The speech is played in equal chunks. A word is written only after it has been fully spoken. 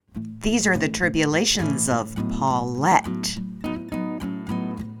These are the tribulations of Paulette.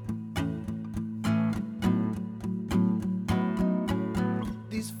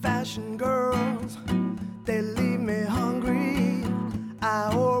 These fashion girls, they leave me hungry.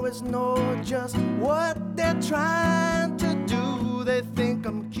 I always know just what they're trying to do. They think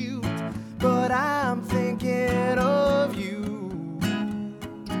I'm cute, but I'm thinking of you.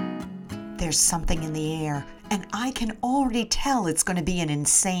 There's something in the air, and I can already tell it's going to be an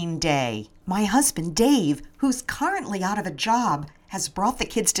insane day. My husband, Dave, who's currently out of a job, has brought the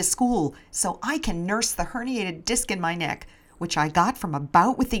kids to school so I can nurse the herniated disc in my neck, which I got from a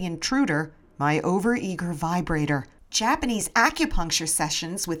bout with the intruder, my overeager vibrator. Japanese acupuncture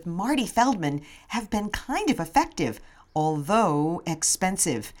sessions with Marty Feldman have been kind of effective, although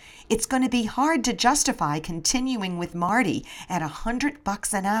expensive. It's going to be hard to justify continuing with Marty at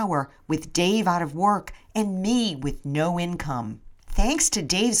 $100 an hour with Dave out of work and me with no income. Thanks to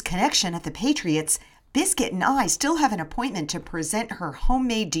Dave's connection at the Patriots, Biscuit and I still have an appointment to present her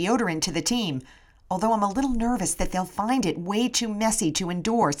homemade deodorant to the team, although I'm a little nervous that they'll find it way too messy to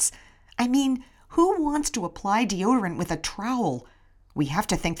endorse. I mean, who wants to apply deodorant with a trowel? We have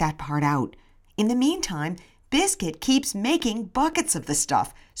to think that part out. In the meantime, Biscuit keeps making buckets of the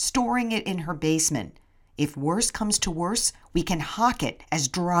stuff, storing it in her basement. If worse comes to worse, we can hawk it as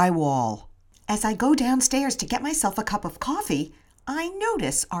drywall. As I go downstairs to get myself a cup of coffee, I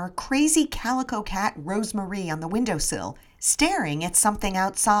notice our crazy calico cat Rosemarie on the windowsill, staring at something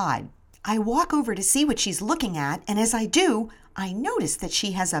outside. I walk over to see what she's looking at, and as I do, I notice that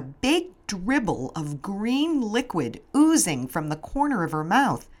she has a big dribble of green liquid oozing from the corner of her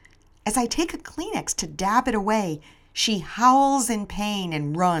mouth. As I take a Kleenex to dab it away, she howls in pain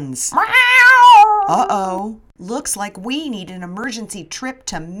and runs. Uh-oh. Looks like we need an emergency trip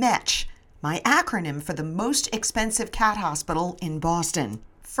to METCH, my acronym for the most expensive cat hospital in Boston.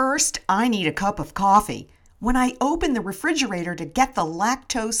 First, I need a cup of coffee. When I open the refrigerator to get the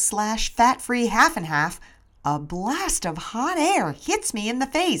lactose/fat-free half and half, a blast of hot air hits me in the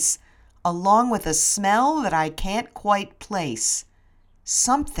face, along with a smell that I can't quite place.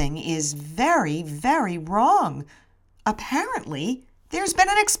 Something is very, very wrong. Apparently, there's been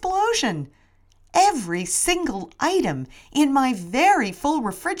an explosion. Every single item in my very full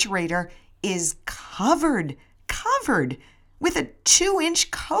refrigerator is covered with a 2-inch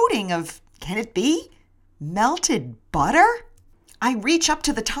coating of, can it be, melted butter? I reach up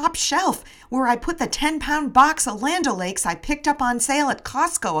to the top shelf where I put the 10-pound box of Land O'Lakes I picked up on sale at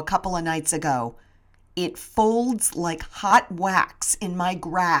Costco a couple of nights ago. It folds like hot wax in my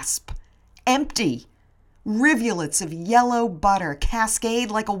grasp. Empty. Rivulets of yellow butter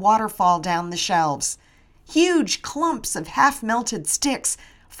cascade like a waterfall down the shelves. Huge clumps of half-melted sticks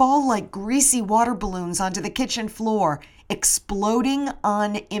fall like greasy water balloons onto the kitchen floor, exploding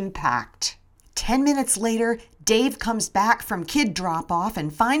on impact. 10 minutes later, Dave comes back from kid drop-off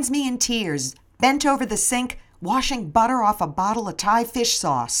and finds me in tears, bent over the sink, washing butter off a bottle of Thai fish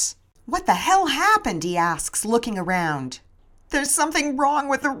sauce. "What the hell happened?" he asks, looking around. "There's something wrong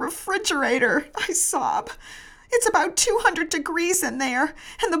with the refrigerator," I sob. "It's about 200 degrees in there,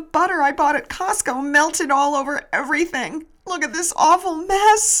 and the butter I bought at Costco melted all over everything. Look at this awful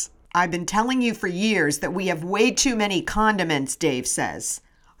mess." "I've been telling you for years that we have way too many condiments," Dave says.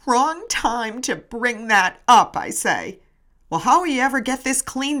 "Wrong time to bring that up," I say. "Well, how will you ever get this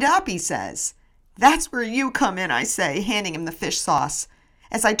cleaned up?" he says. "That's where you come in," I say, handing him the fish sauce.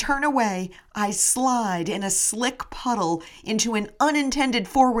 As I turn away, I slide in a slick puddle into an unintended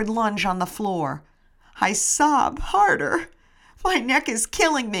forward lunge on the floor. I sob harder. My neck is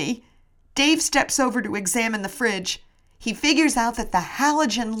killing me. Dave steps over to examine the fridge. He figures out that the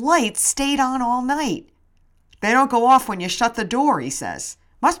halogen lights stayed on all night. "They don't go off when you shut the door," he says.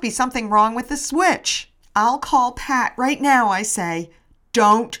 "Must be something wrong with the switch." "I'll call Pat right now," I say.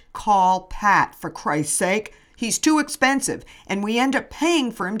 "Don't call Pat, for Christ's sake. He's too expensive, and we end up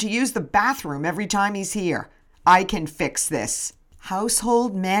paying for him to use the bathroom every time he's here. I can fix this."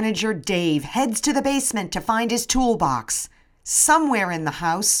 Household manager Dave heads to the basement to find his toolbox. Somewhere in the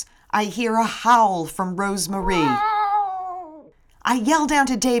house, I hear a howl from Rosemarie. I yell down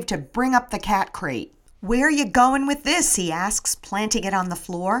to Dave to bring up the cat crate. "Where are you going with this?" he asks, planting it on the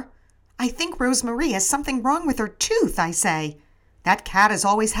floor. "I think Rosemarie has something wrong with her tooth," I say. "That cat has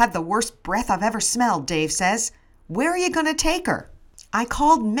always had the worst breath I've ever smelled," Dave says. "Where are you going to take her?" "I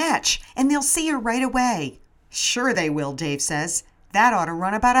called METCH, and they'll see her right away." "Sure they will," Dave says. "That ought to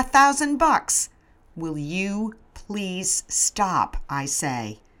run about $1,000. "Will you please stop?" I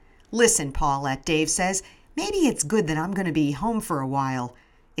say. "Listen, Paulette," Dave says. "Maybe it's good that I'm going to be home for a while.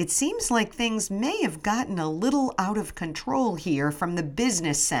 It seems like things may have gotten a little out of control here from the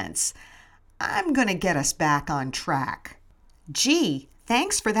business sense. I'm going to get us back on track. Gee,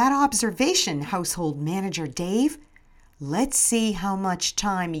 thanks for that observation, Household Manager Dave. Let's see how much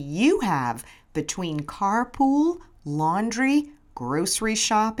time you have between carpool, laundry, grocery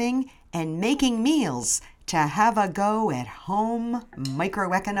shopping, and making meals to have a go at home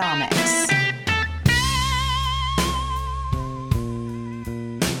microeconomics.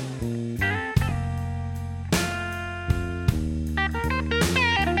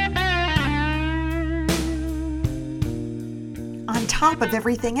 On top of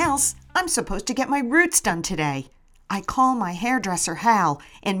everything else, I'm supposed to get my roots done today. I call my hairdresser Hal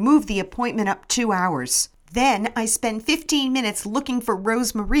and move the appointment up 2 hours. Then I spend 15 minutes looking for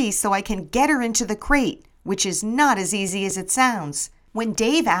Rosemarie so I can get her into the crate, which is not as easy as it sounds. When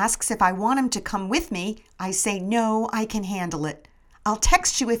Dave asks if I want him to come with me, I say no, I can handle it. I'll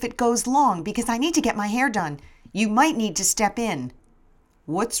text you if it goes long because I need to get my hair done. You might need to step in.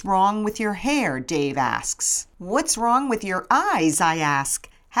 What's wrong with your hair? Dave asks. What's wrong with your eyes? I ask.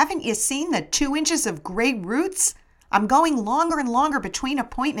 Haven't you seen the 2 inches of gray roots? I'm going longer and longer between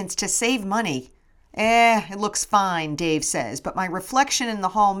appointments to save money. It looks fine, Dave says, but my reflection in the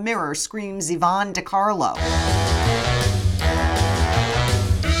hall mirror screams Yvonne DiCarlo.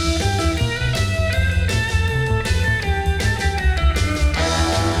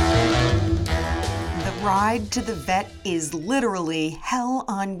 The ride to the vet is literally hell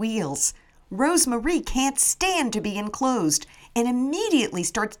on wheels. Rosemarie can't stand to be enclosed and immediately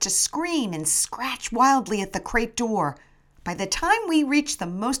starts to scream and scratch wildly at the crate door. By the time we reach the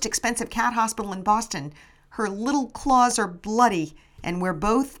most expensive cat hospital in Boston, her little claws are bloody and we're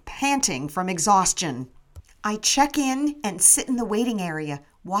both panting from exhaustion. I check in and sit in the waiting area,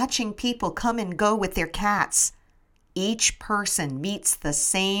 watching people come and go with their cats. Each person meets the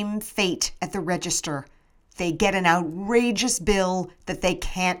same fate at the register. They get an outrageous bill that they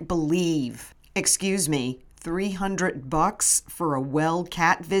can't believe. Excuse me, $300 for a well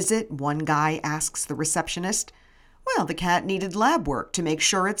cat visit? One guy asks the receptionist. Well, the cat needed lab work to make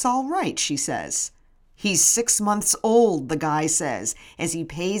sure it's all right, she says. He's 6 months old, the guy says, as he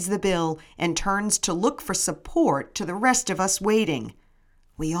pays the bill and turns to look for support to the rest of us waiting.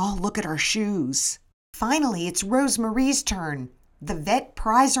 We all look at our shoes. Finally, it's Rosemarie's turn. The vet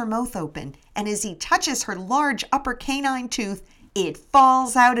pries her mouth open, and as he touches her large upper canine tooth, it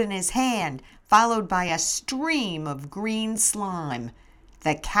falls out in his hand, followed by a stream of green slime.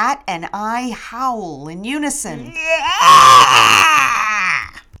 The cat and I howl in unison.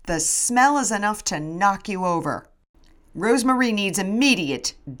 The smell is enough to knock you over. Rosemarie needs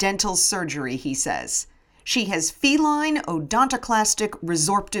immediate dental surgery, he says. She has feline odontoclastic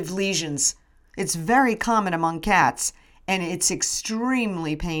resorptive lesions. It's very common among cats, and it's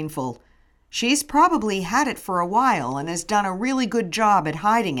extremely painful. She's probably had it for a while and has done a really good job at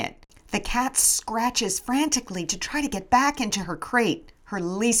hiding it. The cat scratches frantically to try to get back into her crate, her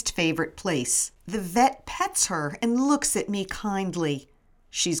least favorite place. The vet pets her and looks at me kindly.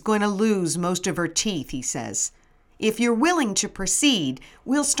 She's going to lose most of her teeth, he says. If you're willing to proceed,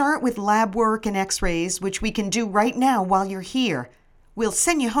 we'll start with lab work and x-rays, which we can do right now while you're here. We'll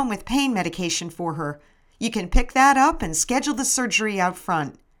send you home with pain medication for her. You can pick that up and schedule the surgery out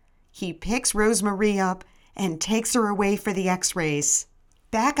front. He picks Rosemarie up and takes her away for the x-rays.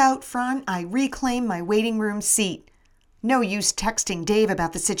 Back out front, I reclaim my waiting room seat. No use texting Dave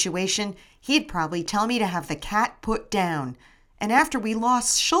about the situation. He'd probably tell me to have the cat put down. And after we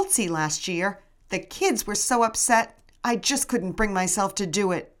lost Schultzy last year, the kids were so upset, I just couldn't bring myself to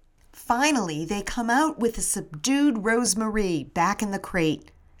do it. Finally, they come out with a subdued Rosemarie back in the crate.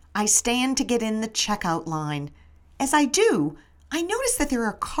 I stand to get in the checkout line. As I do, I notice that there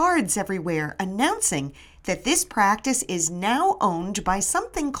are cards everywhere announcing that this practice is now owned by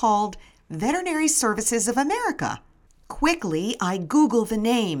something called Veterinary Services of America. Quickly, I Google the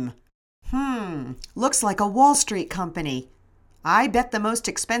name. Looks like a Wall Street company. I bet the most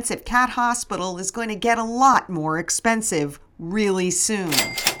expensive cat hospital is going to get a lot more expensive really soon.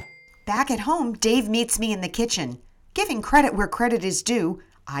 Back at home, Dave meets me in the kitchen. Giving credit where credit is due,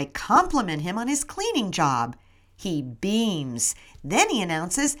 I compliment him on his cleaning job. He beams. Then he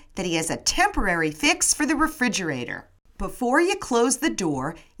announces that he has a temporary fix for the refrigerator. Before you close the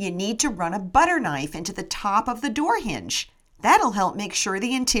door, you need to run a butter knife into the top of the door hinge. That'll help make sure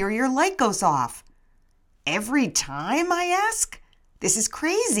the interior light goes off. Every time, I ask? This is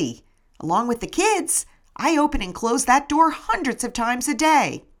crazy. Along with the kids, I open and close that door hundreds of times a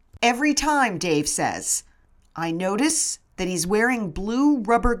day. Every time, Dave says. I notice that he's wearing blue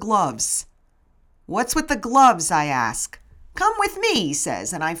rubber gloves. What's with the gloves, I ask. "Come with me," he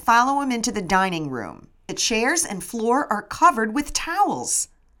says, and I follow him into the dining room. The chairs and floor are covered with towels.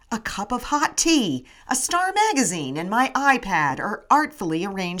 A cup of hot tea, a Star magazine, and my iPad are artfully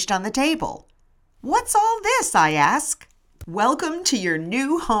arranged on the table. "What's all this?" I ask. "Welcome to your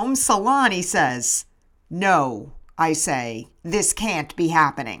new home salon," he says. "No," I say, "this can't be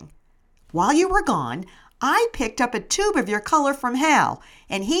happening. While you were gone, I picked up a tube of your color from Hal,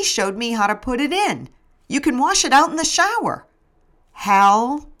 and he showed me how to put it in. You can wash it out in the shower."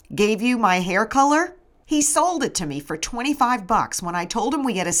 "Hal gave you my hair color?" "He sold it to me for $25 when I told him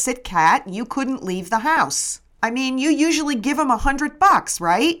we had a sick cat and you couldn't leave the house. I mean, you usually give him $100,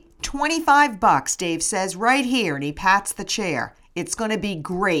 right?" $25, Dave says, right here, and he pats the chair. "It's going to be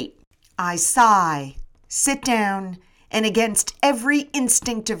great." I sigh, sit down, and against every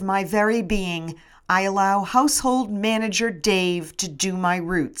instinct of my very being, I allow household manager Dave to do my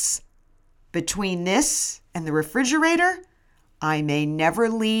roots. Between this and the refrigerator, I may never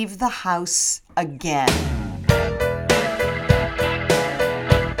leave the house again.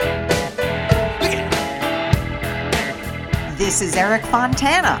 This is Eric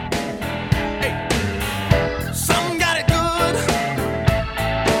Fontana. Hey. Some got it good,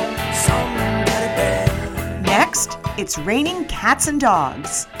 some got it bad. Next, it's raining cats and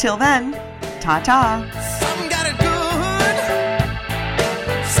dogs. Till then, ta-ta.